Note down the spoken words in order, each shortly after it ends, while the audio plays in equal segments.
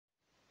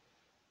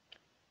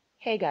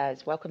Hey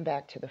guys, welcome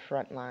back to the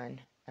front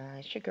line.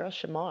 It's your girl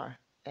Shamar,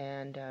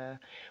 and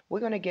we're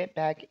going to get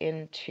back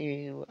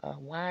into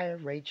why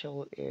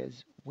Rachel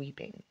is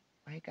weeping,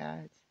 right,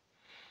 guys?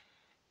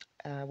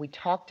 We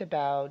talked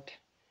about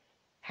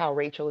how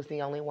Rachel is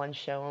the only one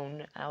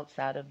shown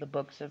outside of the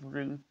books of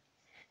Ruth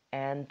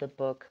and the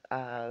book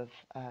of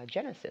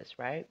Genesis,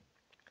 right?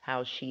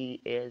 How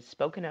she is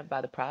spoken of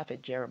by the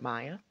prophet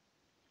Jeremiah,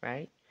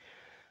 right?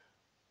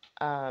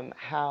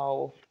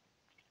 How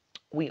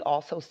we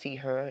also see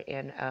her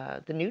in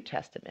the New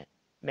Testament,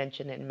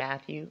 mentioned in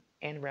Matthew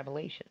and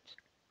Revelations.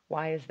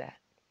 Why is that?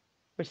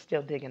 We're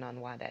still digging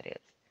on why that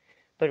is.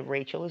 But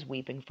Rachel is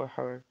weeping for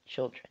her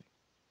children,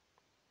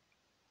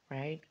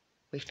 right?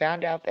 We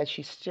found out that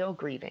she's still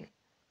grieving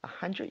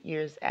 100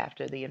 years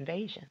after the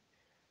invasion.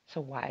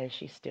 So why is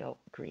she still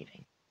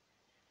grieving?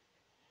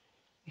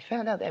 We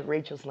found out that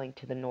Rachel's linked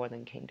to the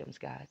northern kingdoms,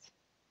 guys.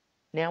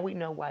 Now we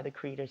know why the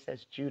Creator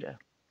says Judah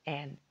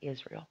and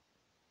Israel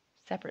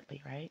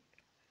separately, right?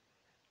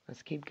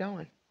 Let's keep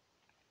going.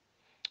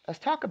 Let's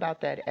talk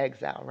about that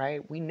exile,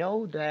 right? We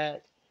know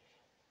that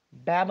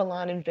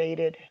Babylon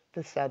invaded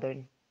the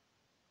southern,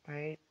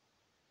 right?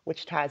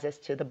 Which ties us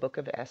to the book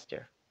of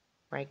Esther,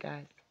 right,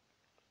 guys?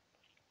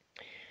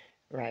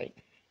 Right.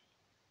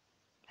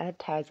 That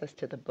ties us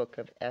to the book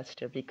of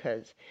Esther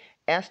because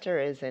Esther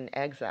is in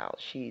exile.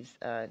 She's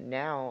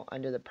now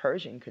under the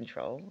Persian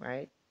control,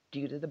 right,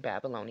 due to the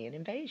Babylonian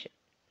invasion.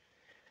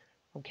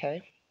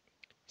 Okay?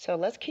 So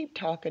let's keep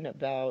talking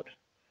about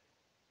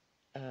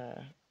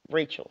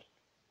Rachel.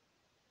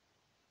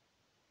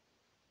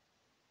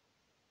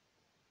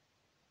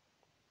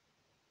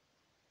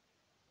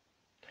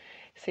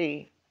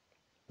 See,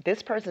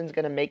 this person's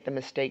going to make the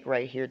mistake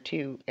right here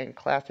too and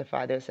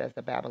classify this as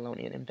the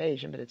Babylonian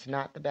invasion, but it's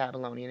not the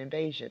Babylonian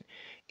invasion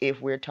if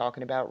we're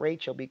talking about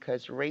Rachel,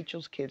 because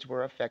Rachel's kids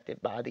were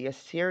affected by the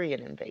Assyrian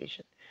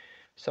invasion.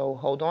 So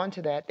hold on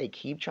to that. They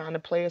keep trying to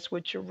play a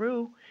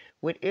switcheroo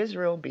with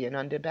Israel being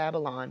under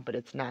Babylon, but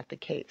it's not the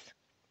case.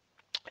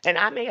 And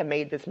I may have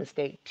made this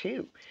mistake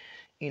too,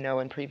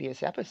 in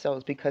previous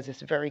episodes because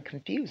it's very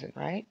confusing,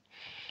 right?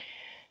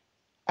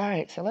 All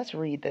right, so let's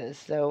read this.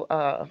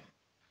 So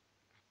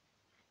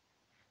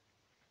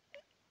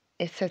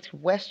it says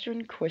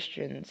Western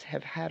Christians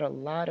have had a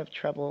lot of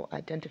trouble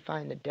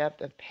identifying the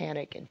depth of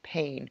panic and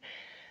pain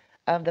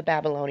of the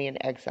Babylonian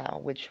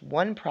exile, which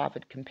one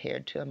prophet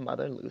compared to a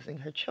mother losing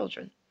her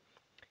children.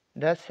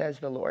 Thus says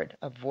the Lord,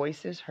 a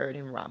voice is heard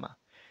in Ramah,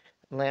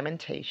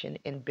 lamentation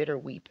and bitter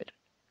weeping.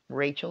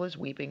 Rachel is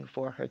weeping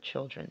for her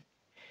children.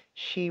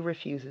 She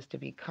refuses to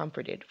be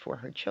comforted for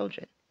her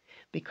children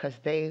because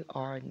they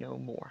are no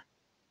more.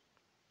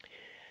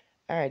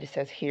 All right, it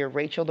says here,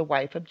 Rachel, the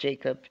wife of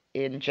Jacob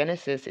in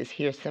Genesis, is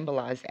here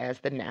symbolized as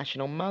the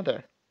national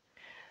mother.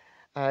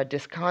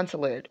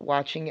 Disconsolate,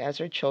 watching as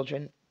her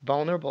children,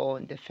 vulnerable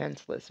and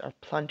defenseless, are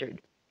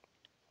plundered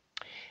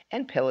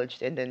and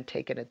pillaged and then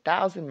taken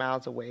 1,000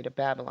 miles away to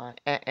Babylon.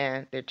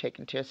 And they're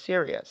taken to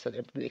Assyria. So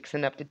they're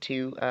mixing up the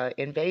two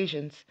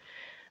invasions.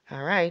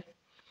 All right.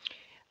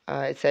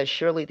 It says,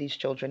 surely these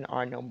children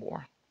are no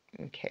more.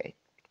 Okay.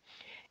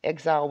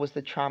 Exile was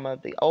the trauma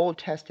of the Old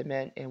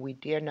Testament, and we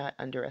dare not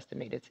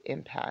underestimate its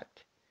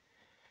impact.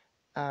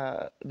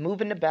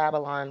 Moving to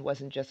Babylon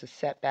wasn't just a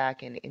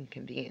setback and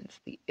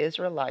inconvenience. The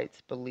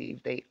Israelites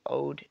believed they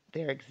owed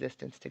their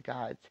existence to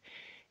God's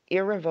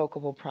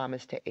irrevocable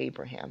promise to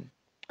Abraham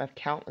of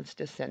countless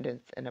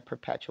descendants and a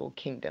perpetual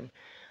kingdom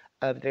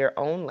of their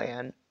own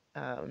land,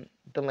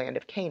 the land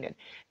of Canaan.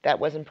 That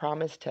was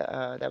promised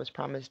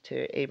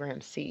to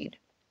Abraham's seed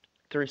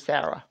through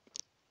Sarah.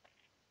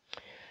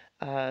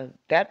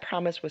 That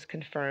promise was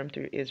confirmed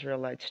through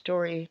Israelite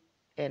story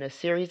in a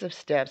series of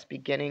steps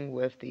beginning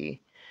with the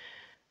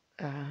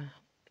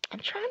I'm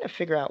trying to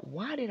figure out,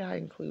 why did I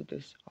include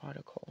this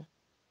article?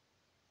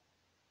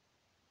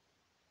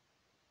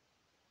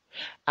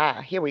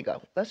 Here we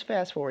go. Let's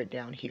fast forward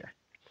down here.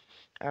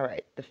 All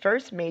right. The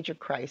first major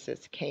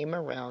crisis came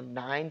around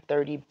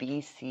 930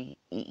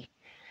 BCE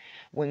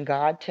when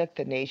God took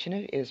the nation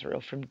of Israel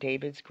from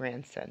David's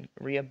grandson,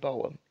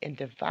 Rehoboam, and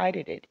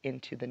divided it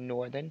into the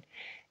northern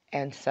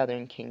and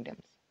southern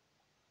kingdoms.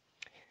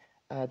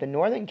 The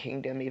northern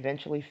kingdom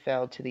eventually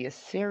fell to the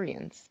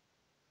Assyrians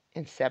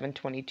in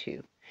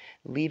 722,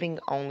 leaving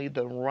only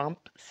the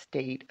rump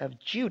state of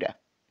Judah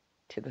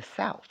to the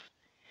south.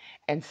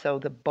 And so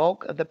the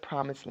bulk of the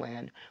promised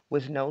land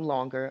was no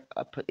longer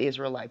an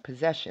Israelite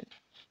possession.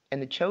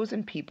 And the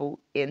chosen people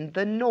in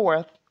the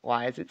north,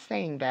 why is it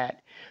saying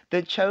that?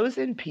 The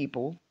chosen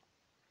people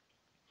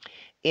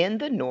in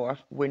the north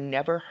were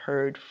never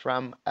heard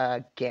from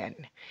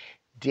again.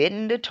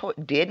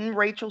 Didn't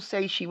Rachel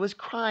say she was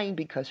crying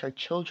because her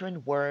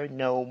children were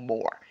no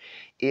more?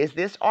 Is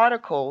this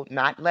article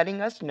not letting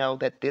us know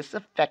that this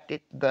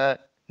affected the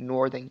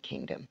northern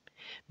kingdom?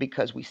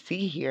 Because we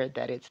see here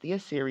that it's the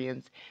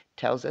Assyrians,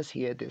 tells us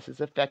here this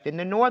is affecting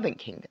the northern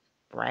kingdom,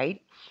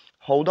 right?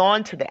 Hold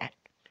on to that.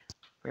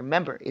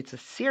 Remember, it's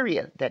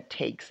Assyria that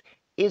takes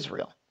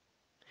Israel.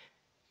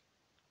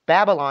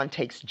 Babylon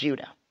takes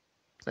Judah.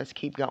 Let's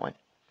keep going.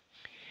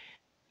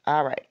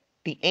 All right.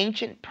 The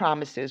ancient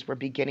promises were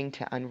beginning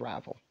to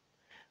unravel,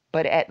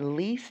 but at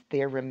least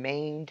there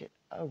remained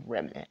a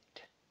remnant.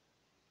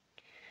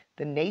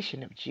 The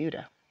nation of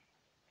Judah.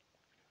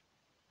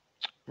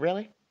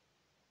 Really?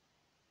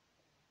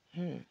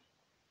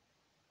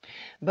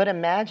 But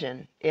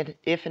imagine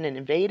if an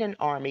invading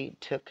army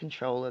took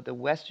control of the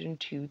western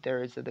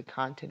 2/3 of the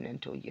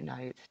continental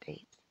United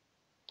States,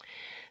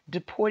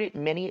 deported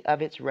many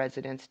of its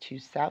residents to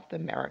South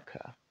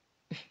America,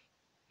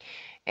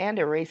 and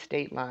erased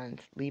state lines,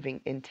 leaving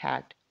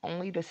intact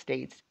only the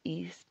states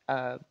east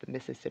of the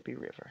Mississippi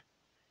River.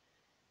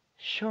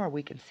 Sure,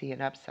 we can see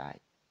an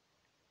upside.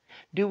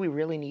 Do we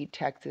really need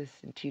Texas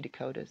and two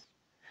Dakotas?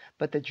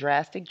 But the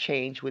drastic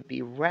change would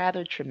be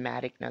rather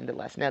traumatic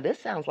nonetheless. Now, this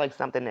sounds like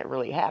something that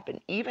really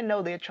happened, even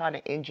though they're trying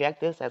to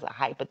inject this as a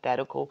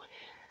hypothetical,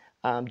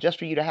 just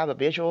for you to have a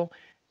visual.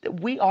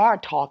 We are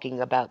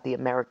talking about the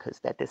Americas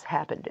that this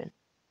happened in.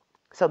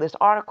 So this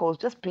article is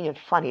just being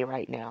funny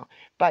right now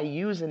by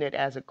using it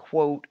as a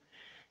quote,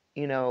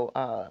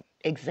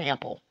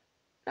 example.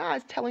 No,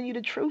 it's telling you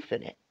the truth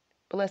in it.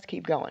 But let's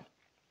keep going.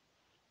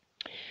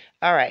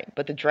 All right,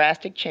 but the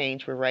drastic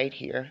change, we're right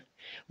here,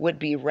 would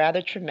be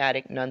rather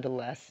traumatic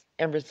nonetheless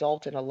and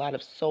result in a lot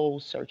of soul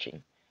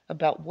searching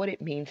about what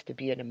it means to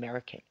be an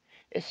American,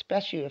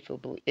 especially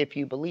if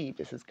you believe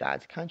this is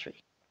God's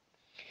country.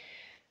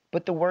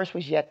 But the worst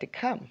was yet to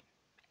come.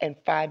 In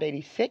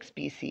 586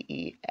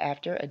 BCE,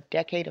 after a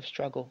decade of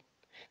struggle,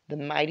 the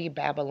mighty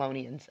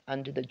Babylonians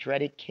under the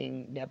dreaded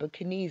king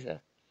Nebuchadnezzar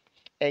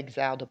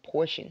exiled a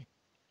portion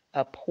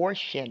of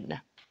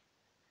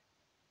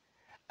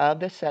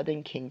the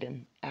southern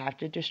kingdom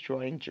after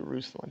destroying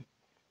Jerusalem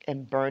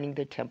and burning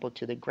the temple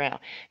to the ground.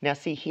 Now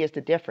see, here's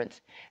the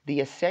difference. The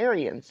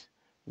Assyrians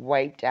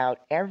wiped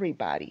out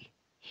everybody.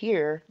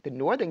 Here, the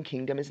northern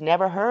kingdom is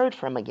never heard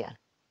from again.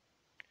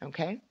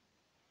 Okay?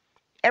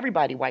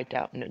 Everybody wiped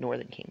out in the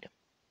northern kingdom.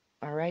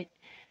 All right?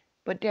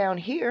 But down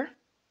here,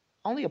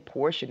 only a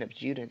portion of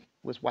Judah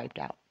was wiped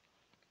out.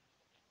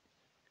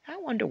 I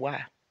wonder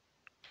why.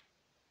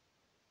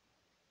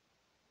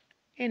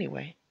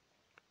 Anyway.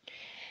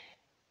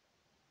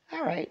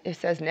 All right, it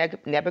says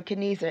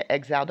Nebuchadnezzar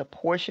exiled a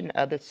portion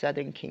of the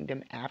southern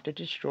kingdom after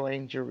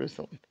destroying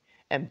Jerusalem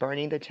and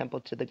burning the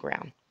temple to the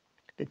ground.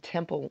 The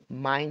temple,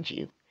 mind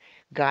you,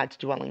 God's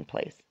dwelling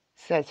place.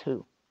 Says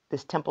who?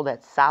 This temple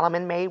that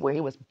Solomon made where he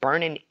was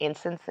burning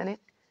incense in it?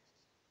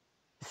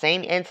 The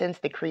same incense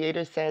the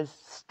Creator says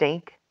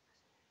stink?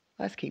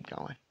 Let's keep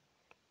going.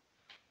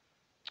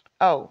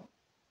 Oh,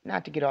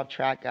 not to get off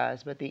track,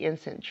 guys, but the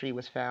incense tree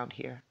was found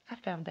here. I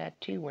found that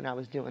too when I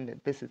was doing the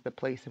This Is the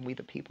Place and We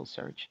the People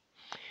search.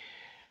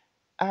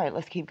 All right,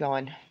 let's keep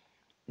going.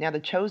 Now the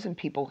chosen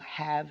people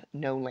have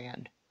no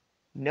land,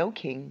 no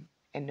king,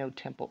 and no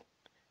temple.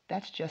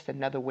 That's just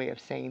another way of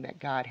saying that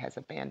God has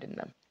abandoned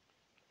them.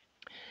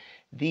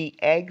 The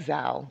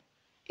exile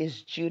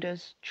is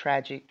Judah's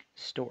tragic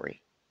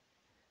story.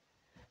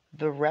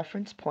 The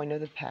reference point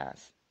of the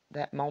past,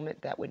 that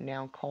moment that would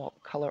now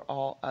color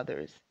all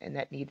others and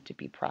that needed to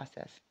be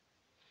processed.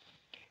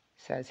 It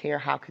says here,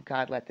 how could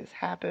God let this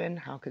happen?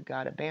 How could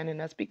God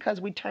abandon us?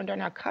 Because we turned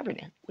on our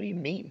covenant. What do you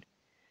mean?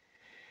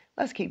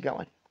 Let's keep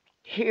going.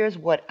 Here's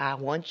what I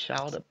want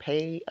y'all to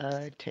pay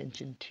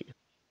attention to.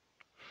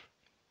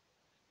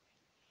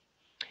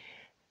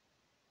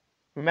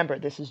 Remember,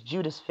 this is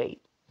Judah's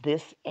fate.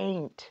 This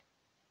ain't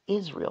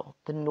Israel,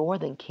 the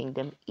northern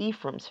kingdom,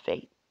 Ephraim's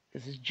fate.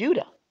 This is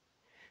Judah.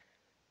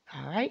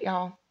 All right,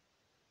 y'all.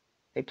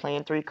 They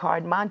playing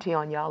 3-card Monte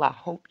on y'all. I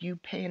hope you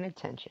paying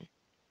attention.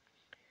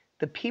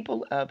 The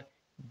people of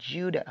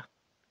Judah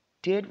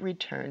did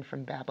return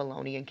from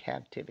Babylonian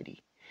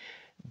captivity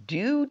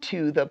due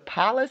to the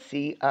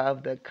policy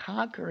of the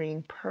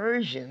conquering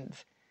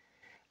Persians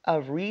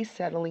of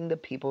resettling the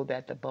people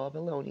that the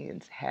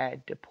Babylonians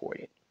had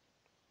deported.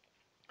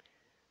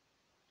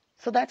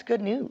 So that's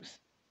good news.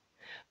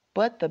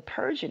 But the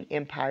Persian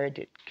Empire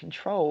did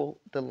control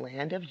the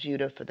land of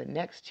Judah for the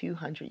next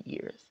 200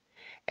 years.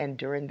 And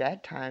during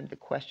that time, the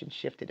question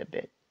shifted a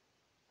bit.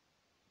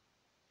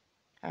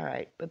 All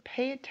right, but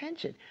pay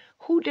attention.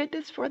 Who did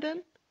this for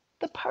them?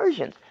 The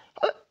Persians.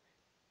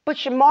 But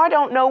Shamar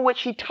don't know what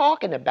she's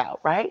talking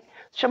about, right?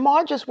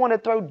 Shamar just want to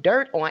throw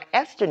dirt on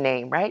Esther's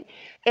name, right?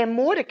 And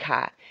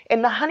Mordecai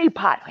and the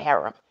honeypot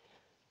harem.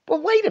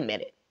 Well, wait a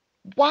minute.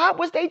 Why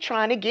was they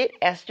trying to get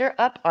Esther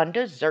up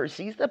under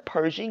Xerxes, the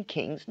Persian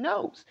king's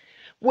nose?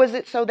 Was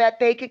it so that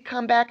they could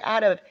come back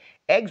out of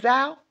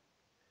exile?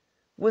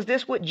 Was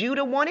this what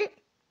Judah wanted?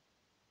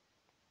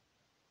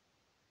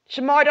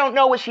 Shamar don't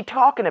know what she's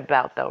talking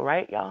about, though,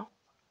 right, y'all?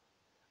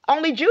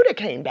 Only Judah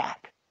came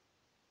back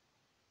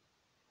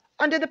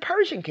under the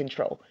Persian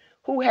control.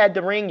 Who had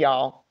the ring,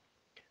 y'all?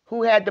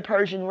 Who had the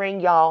Persian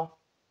ring, y'all?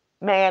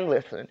 Man,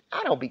 listen,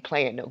 I don't be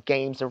playing no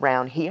games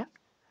around here.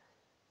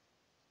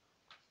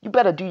 You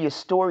better do your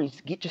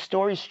stories, get your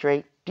stories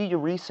straight, do your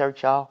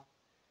research, y'all.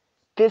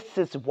 This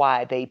is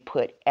why they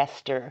put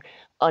Esther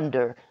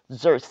under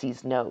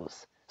Xerxes'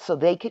 nose, so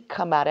they could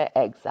come out of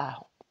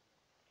exile.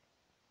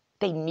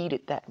 They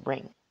needed that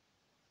ring,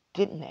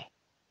 didn't they?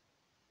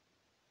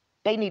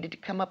 They needed to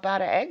come up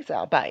out of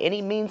exile by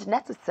any means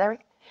necessary.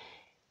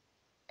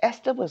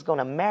 Esther was going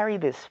to marry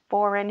this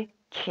foreign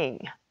king.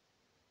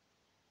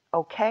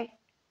 Okay?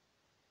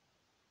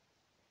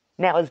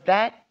 Now, is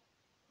that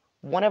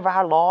one of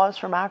our laws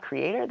from our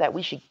Creator, that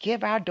we should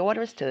give our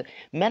daughters to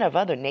men of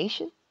other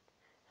nations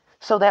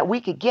so that we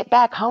could get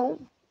back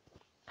home?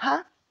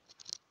 Huh?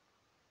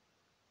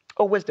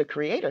 Or was the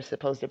Creator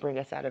supposed to bring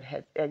us out of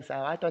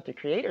exile? I thought the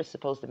Creator was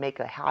supposed to make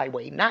a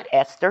highway, not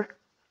Esther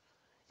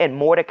and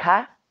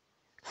Mordecai,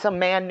 some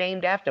man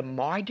named after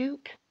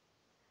Marduk.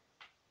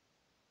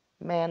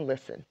 Man,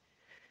 listen,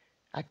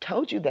 I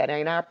told you that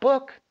ain't our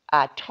book.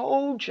 I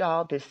told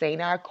y'all this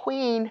ain't our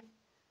queen.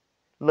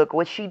 Look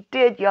what she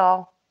did,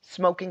 y'all.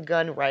 Smoking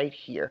gun right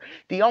here.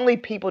 The only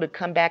people to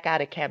come back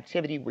out of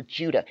captivity were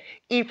Judah.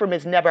 Ephraim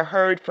is never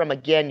heard from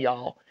again,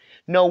 y'all.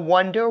 No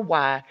wonder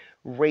why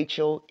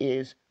Rachel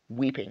is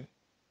weeping.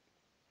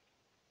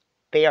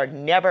 They are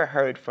never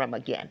heard from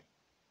again.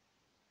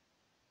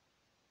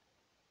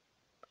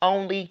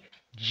 Only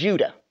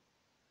Judah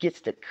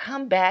gets to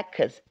come back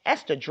because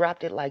Esther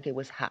dropped it like it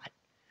was hot.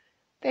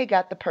 They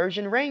got the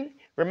Persian ring.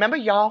 Remember,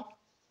 y'all?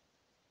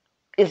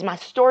 Is my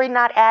story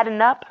not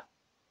adding up?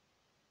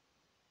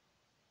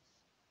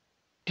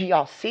 Do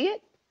y'all see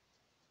it?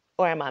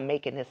 Or am I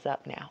making this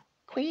up now?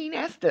 Queen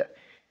Esther.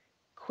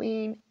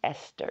 Queen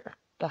Esther,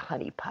 the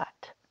honeypot.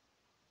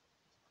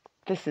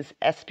 This is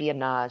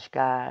espionage,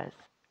 guys.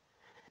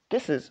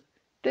 This is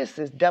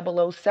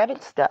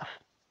 007 stuff.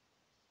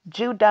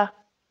 Judah.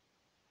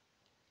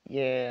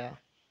 Yeah.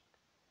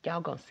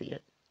 Y'all gonna see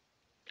it.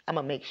 I'm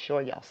gonna make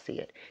sure y'all see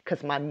it.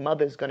 Because my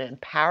mother's gonna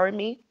empower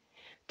me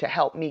to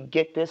help me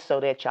get this so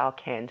that y'all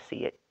can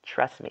see it.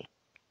 Trust me.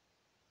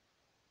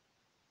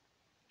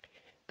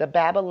 The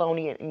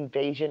Babylonian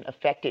invasion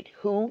affected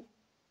who?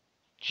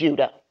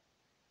 Judah.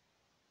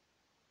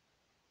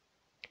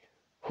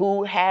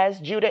 Who has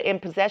Judah in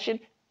possession?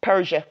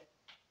 Persia.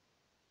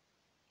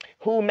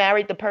 Who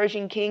married the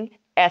Persian king?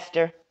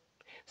 Esther.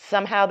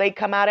 Somehow they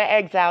come out of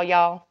exile,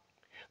 y'all.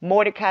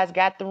 Mordecai's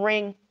got the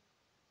ring.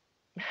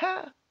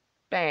 Ha!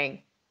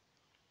 Bang.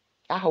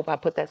 I hope I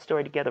put that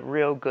story together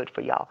real good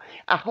for y'all.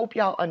 I hope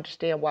y'all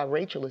understand why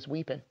Rachel is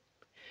weeping.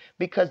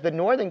 Because the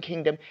northern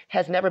kingdom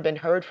has never been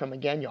heard from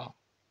again, y'all.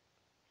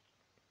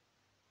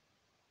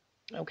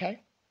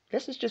 Okay?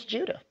 This is just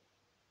Judah.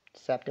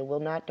 Scepter will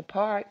not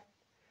depart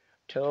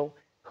till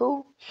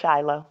who?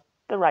 Shiloh,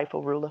 the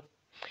rightful ruler.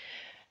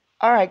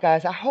 All right,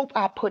 guys, I hope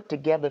I put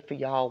together for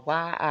y'all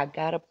why I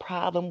got a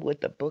problem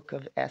with the book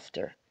of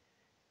Esther.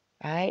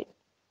 All right?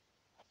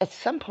 At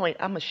some point,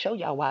 I'm going to show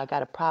y'all why I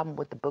got a problem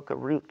with the book of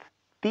Ruth.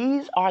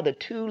 These are the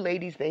two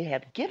ladies they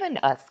have given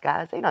us,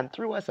 guys. They done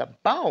threw us a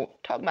bone.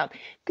 Talking about,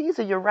 these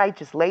are your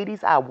righteous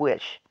ladies. I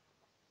wish.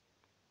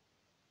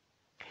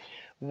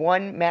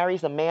 One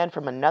marries a man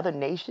from another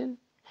nation,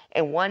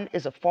 and one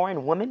is a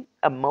foreign woman,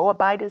 a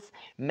Moabitess,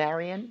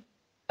 marrying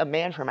a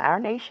man from our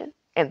nation.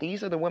 And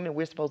these are the women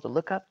we're supposed to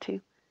look up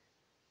to.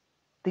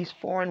 These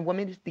foreign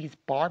women, these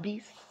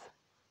Barbies,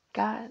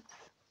 guys.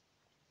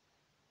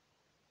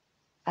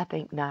 I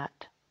think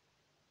not.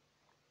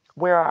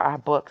 Where are our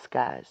books,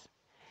 guys?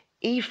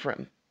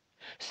 Ephraim.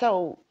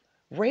 So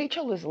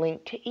Rachel is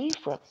linked to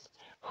Ephraim.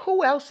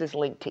 Who else is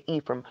linked to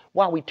Ephraim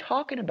while we're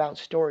talking about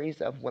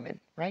stories of women?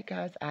 Right,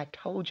 guys? I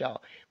told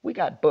y'all, we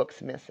got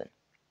books missing.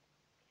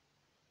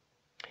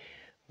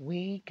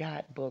 We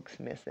got books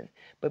missing.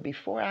 But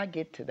before I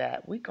get to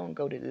that, we're going to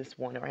go to this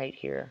one right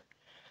here.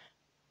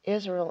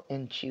 Israel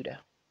and Judah.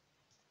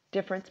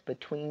 Difference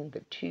between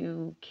the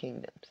two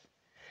kingdoms.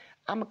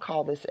 I'm going to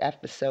call this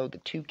episode The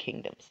Two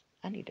Kingdoms.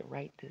 I need to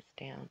write this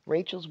down.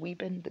 Rachel's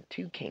weeping, the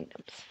two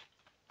kingdoms.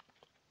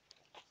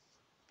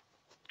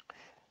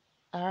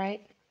 All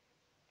right.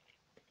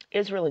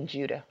 Israel and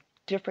Judah.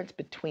 Difference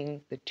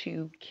between the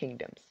two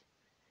kingdoms.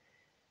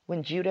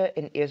 When Judah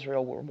and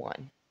Israel were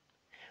one.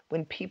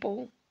 When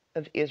people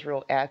of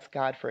Israel asked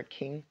God for a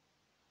king,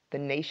 the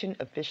nation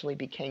officially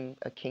became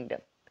a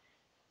kingdom.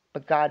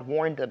 But God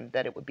warned them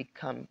that it would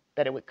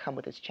come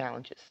with its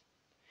challenges.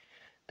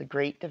 The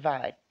Great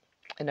Divide.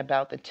 In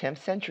about the 10th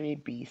century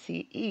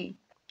BCE,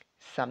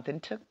 something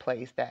took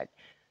place that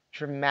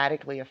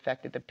dramatically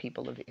affected the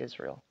people of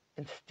Israel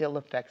and still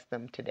affects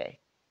them today.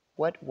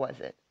 What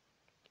was it?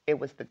 It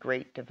was the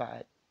Great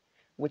Divide,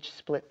 which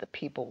split the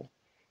people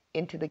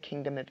into the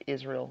kingdom of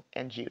Israel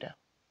and Judah.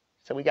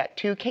 So we got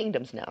two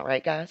kingdoms now,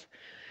 right, guys?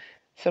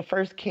 So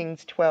 1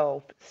 Kings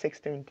 12,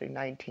 16 through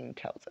 19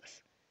 tells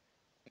us,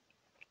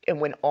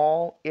 and when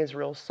all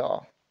Israel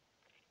saw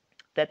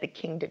that the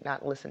king did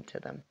not listen to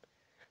them,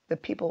 the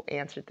people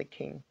answered the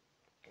king,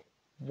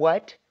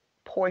 "What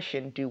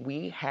portion do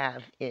we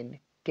have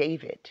in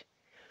David?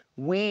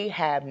 We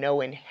have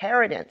no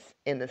inheritance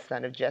in the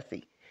son of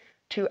Jesse.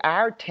 To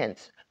our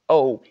tents,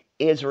 O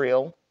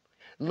Israel.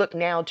 Look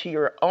now to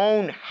your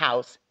own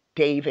house,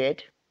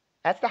 David."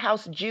 That's the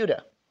house of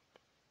Judah.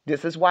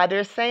 This is why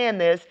they're saying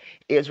this.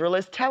 Israel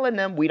is telling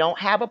them, we don't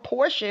have a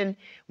portion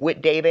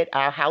with David.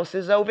 Our house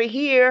is over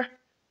here.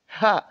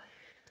 Huh.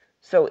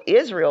 So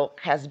Israel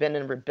has been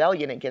in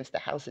rebellion against the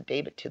house of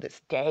David to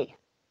this day.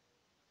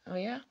 Oh,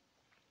 yeah?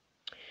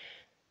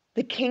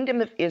 The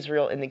kingdom of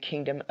Israel and the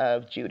kingdom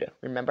of Judah.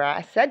 Remember,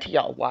 I said to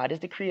y'all, why does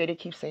the Creator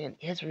keep saying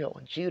Israel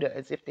and Judah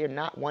as if they're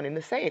not one and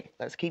the same?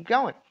 Let's keep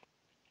going.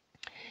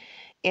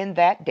 In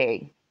that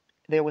day,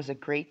 there was a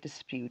great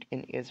dispute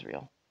in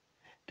Israel,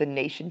 the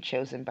nation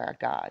chosen by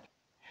God,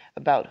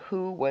 about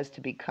who was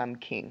to become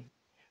king.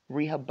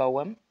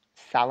 Rehoboam,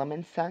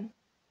 Solomon's son,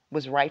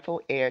 was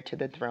rightful heir to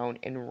the throne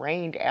and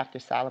reigned after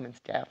Solomon's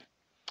death.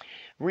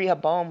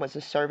 Rehoboam was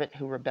a servant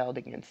who rebelled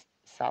against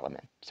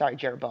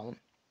Jeroboam.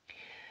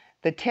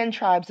 The 10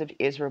 tribes of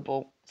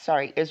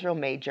Israel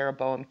made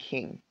Jeroboam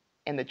king,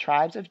 and the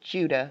tribes of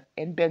Judah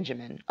and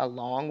Benjamin,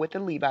 along with the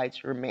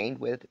Levites, remained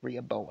with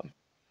Rehoboam.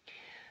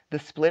 The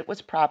split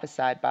was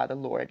prophesied by the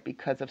Lord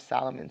because of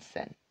Solomon's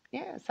sin.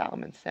 Yeah,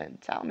 Solomon's sin.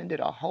 Solomon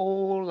did a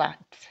whole lot.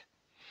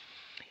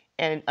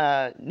 And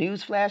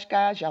newsflash,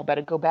 guys, y'all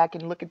better go back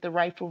and look at the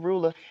rightful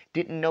ruler.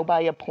 Didn't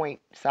nobody appoint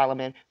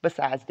Solomon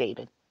besides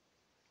David.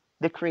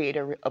 The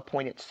Creator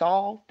appointed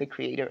Saul. The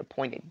Creator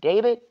appointed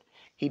David.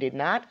 He did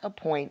not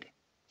appoint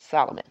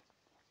Solomon.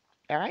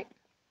 All right?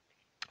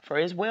 For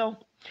his will.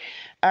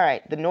 All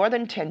right, the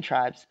northern 10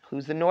 tribes.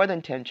 Who's the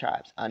northern 10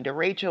 tribes? Under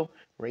Rachel.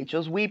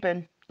 Rachel's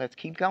weeping. Let's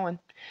keep going.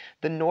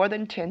 The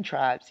northern 10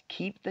 tribes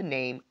keep the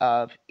name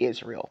of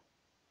Israel.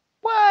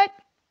 What?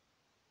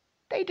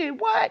 They did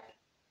what?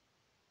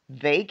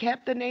 They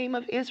kept the name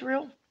of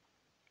Israel?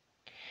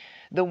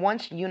 The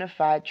once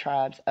unified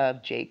tribes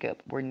of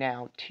Jacob were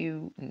now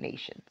 2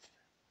 nations.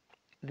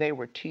 They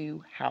were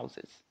 2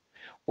 houses,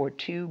 or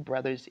 2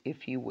 brothers,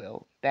 if you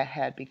will, that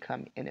had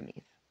become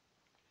enemies.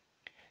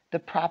 The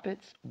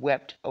prophets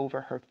wept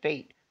over her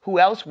fate. Who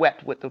else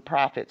wept with the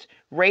prophets?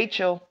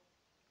 Rachel.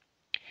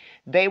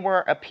 They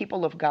were a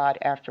people of God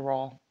after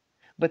all,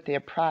 but their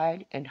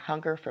pride and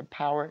hunger for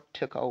power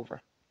took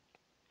over.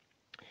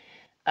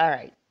 All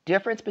right,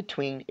 difference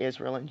between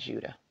Israel and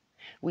Judah.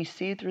 We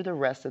see through the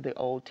rest of the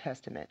Old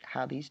Testament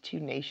how these 2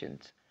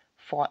 nations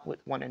fought with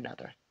one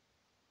another.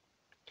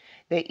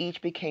 They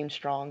each became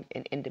strong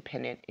and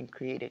independent and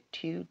created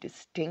 2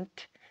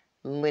 distinct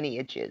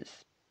lineages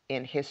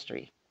in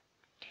history.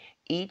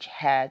 Each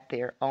had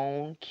their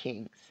own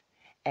kings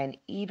and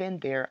even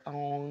their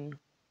own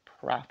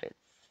prophets.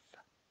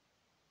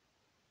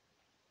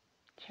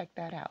 Check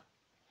that out.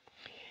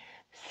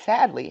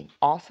 Sadly,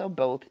 also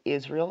both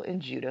Israel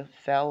and Judah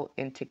fell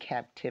into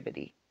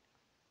captivity.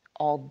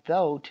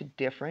 Although to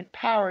different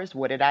powers.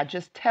 What did I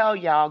just tell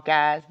y'all,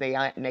 guys?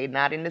 They're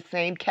not in the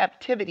same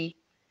captivity.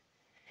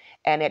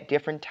 And at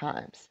different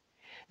times.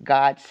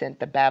 God sent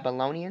the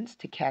Babylonians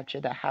to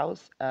capture the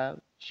house of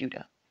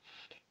Judah.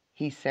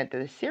 He sent the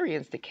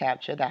Assyrians to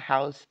capture the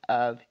house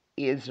of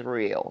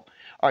Israel.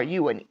 Are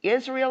you an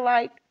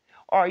Israelite?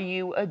 Or are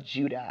you a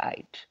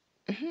Judahite?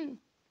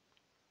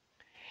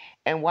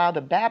 And while the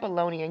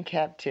Babylonian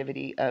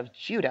captivity of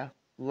Judah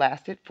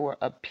lasted for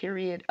a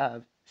period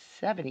of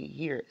 70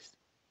 years,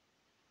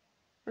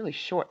 really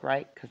short,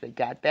 right? Because they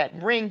got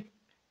that ring.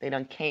 They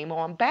done came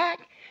on back.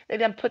 They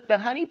done put the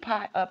honey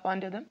pot up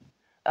under them,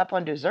 up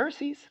under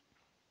Xerxes.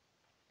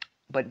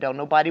 But don't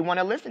nobody want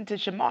to listen to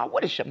Shamar.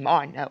 What does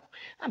Shamar know?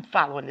 I'm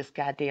following this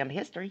goddamn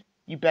history.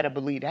 You better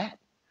believe that.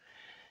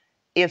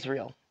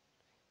 Israel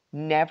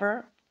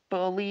never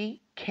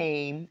fully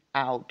came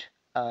out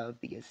of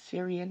the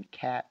Assyrian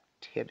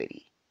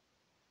captivity.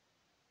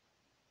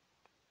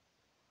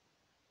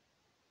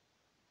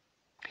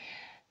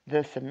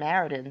 The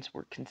Samaritans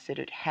were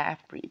considered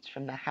half-breeds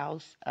from the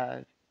house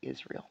of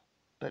Israel,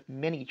 but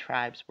many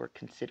tribes were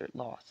considered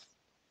lost.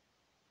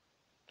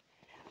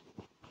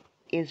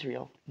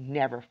 Israel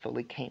never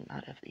fully came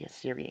out of the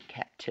Assyrian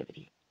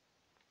captivity.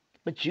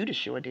 But Judah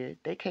sure did.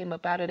 They came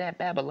up out of that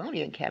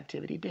Babylonian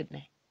captivity, didn't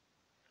they?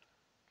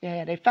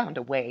 Yeah, they found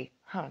a way,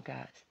 huh,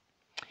 guys?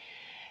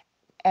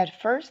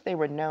 At first, they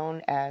were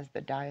known as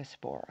the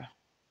diaspora,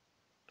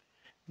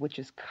 which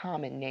is a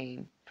common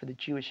name for the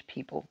Jewish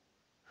people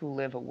who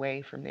live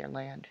away from their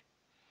land.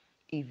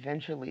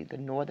 Eventually, the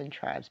northern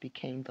tribes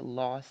became the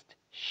lost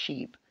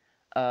sheep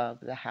of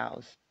the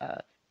house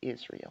of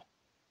Israel.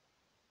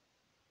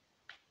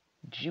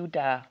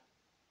 Judah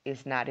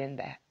is not in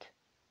that,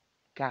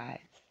 guys.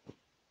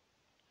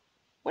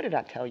 What did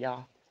I tell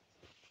y'all?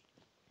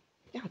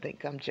 Y'all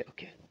think I'm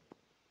joking.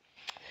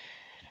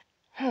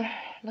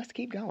 Let's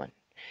keep going.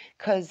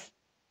 Because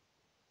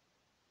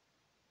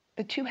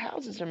the 2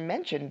 houses are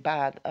mentioned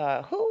by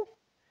who?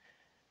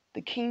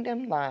 The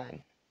kingdom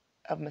line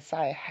of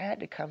Messiah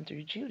had to come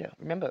through Judah.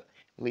 Remember,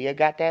 Leah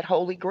got that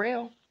holy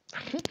grail.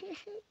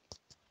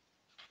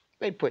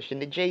 They pushing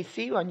the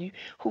JC on you.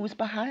 Who's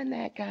behind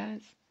that,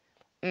 guys?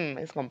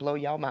 It's going to blow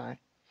y'all mind.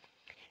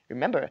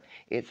 Remember,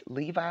 it's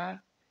Levi,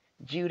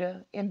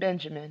 Judah, and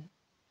Benjamin.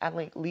 I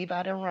link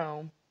Levi to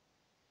Rome.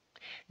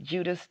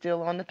 Judah's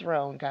still on the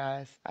throne,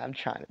 guys. I'm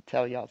trying to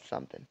tell y'all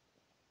something.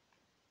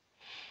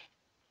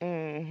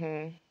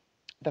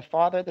 The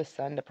father, the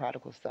son, the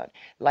prodigal son.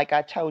 Like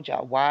I told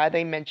y'all, why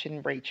they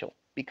mention Rachel?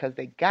 Because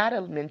they got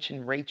to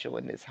mention Rachel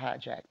in this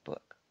hijack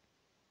book.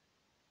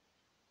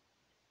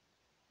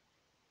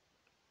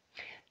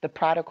 The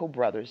prodigal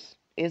brothers,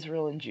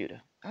 Israel and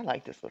Judah. I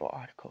like this little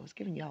article. It's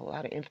giving y'all a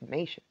lot of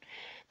information.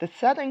 The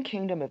southern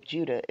kingdom of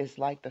Judah is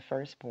like the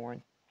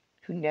firstborn,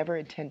 who never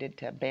intended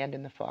to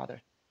abandon the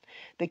father.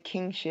 The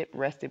kingship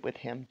rested with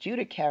him.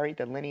 Judah carried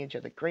the lineage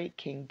of the great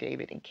King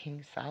David and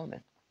King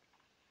Solomon.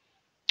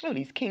 Oh,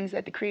 these kings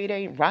that the Creator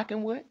ain't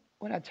rocking with?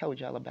 What I told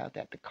y'all about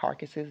that, the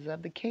carcasses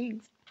of the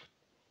kings.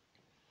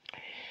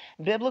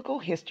 Biblical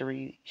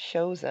history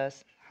shows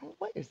us,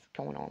 what is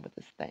going on with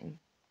this thing?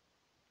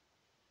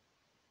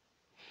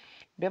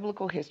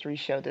 Biblical history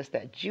showed us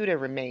that Judah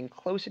remained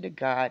closer to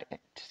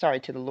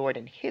to the Lord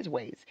in his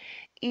ways,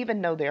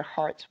 even though their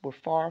hearts were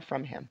far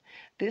from him.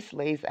 This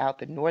lays out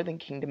the northern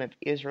kingdom of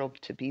Israel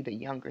to be the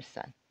younger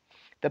son.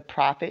 The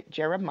prophet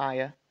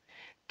Jeremiah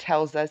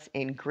tells us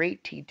in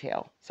great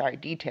detail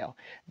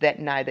that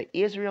neither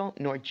Israel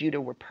nor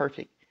Judah were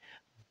perfect.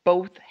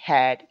 Both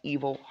had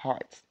evil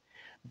hearts.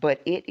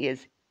 But it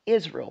is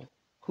Israel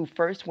who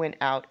first went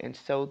out and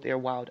sowed their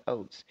wild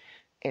oats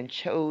and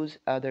chose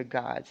other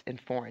gods and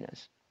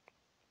foreigners.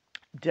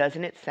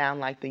 Doesn't it sound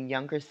like the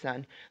younger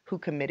son who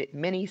committed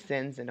many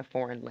sins in a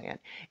foreign land?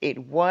 It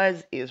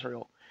was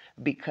Israel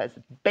because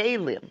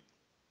Balaam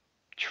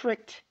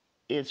tricked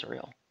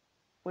Israel.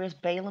 Where's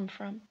Balaam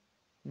from?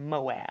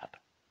 Moab.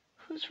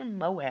 Who's from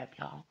Moab,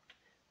 y'all?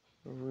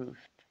 Ruth.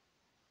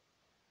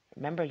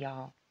 Remember,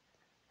 y'all,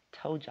 I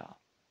told y'all,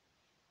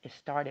 it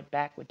started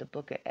back with the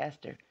book of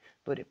Esther,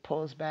 but it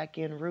pulls back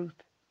in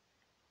Ruth.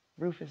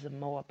 Ruth is a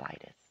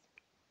Moabitess.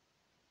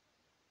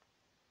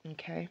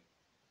 Okay?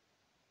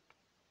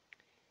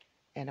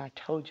 And I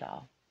told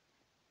y'all,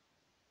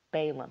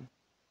 Balaam,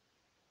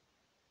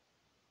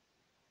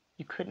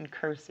 you couldn't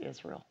curse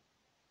Israel.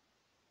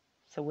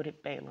 So what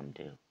did Balaam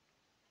do?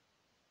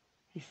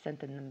 He sent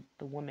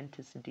the woman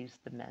to seduce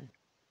the men.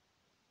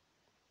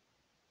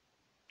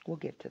 We'll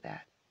get to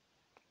that.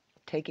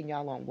 Taking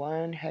y'all on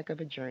one heck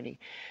of a journey.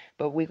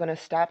 But we're going to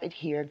stop it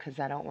here because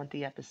I don't want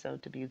the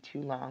episode to be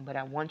too long. But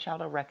I want y'all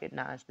to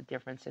recognize the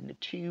difference in the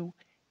two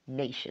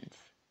nations.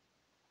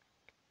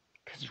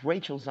 Because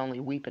Rachel's only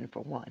weeping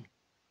for one.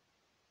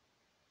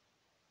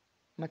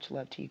 Much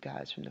love to you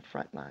guys from the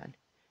front line.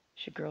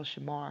 It's your girl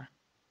Shamar.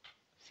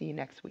 See you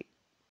next week.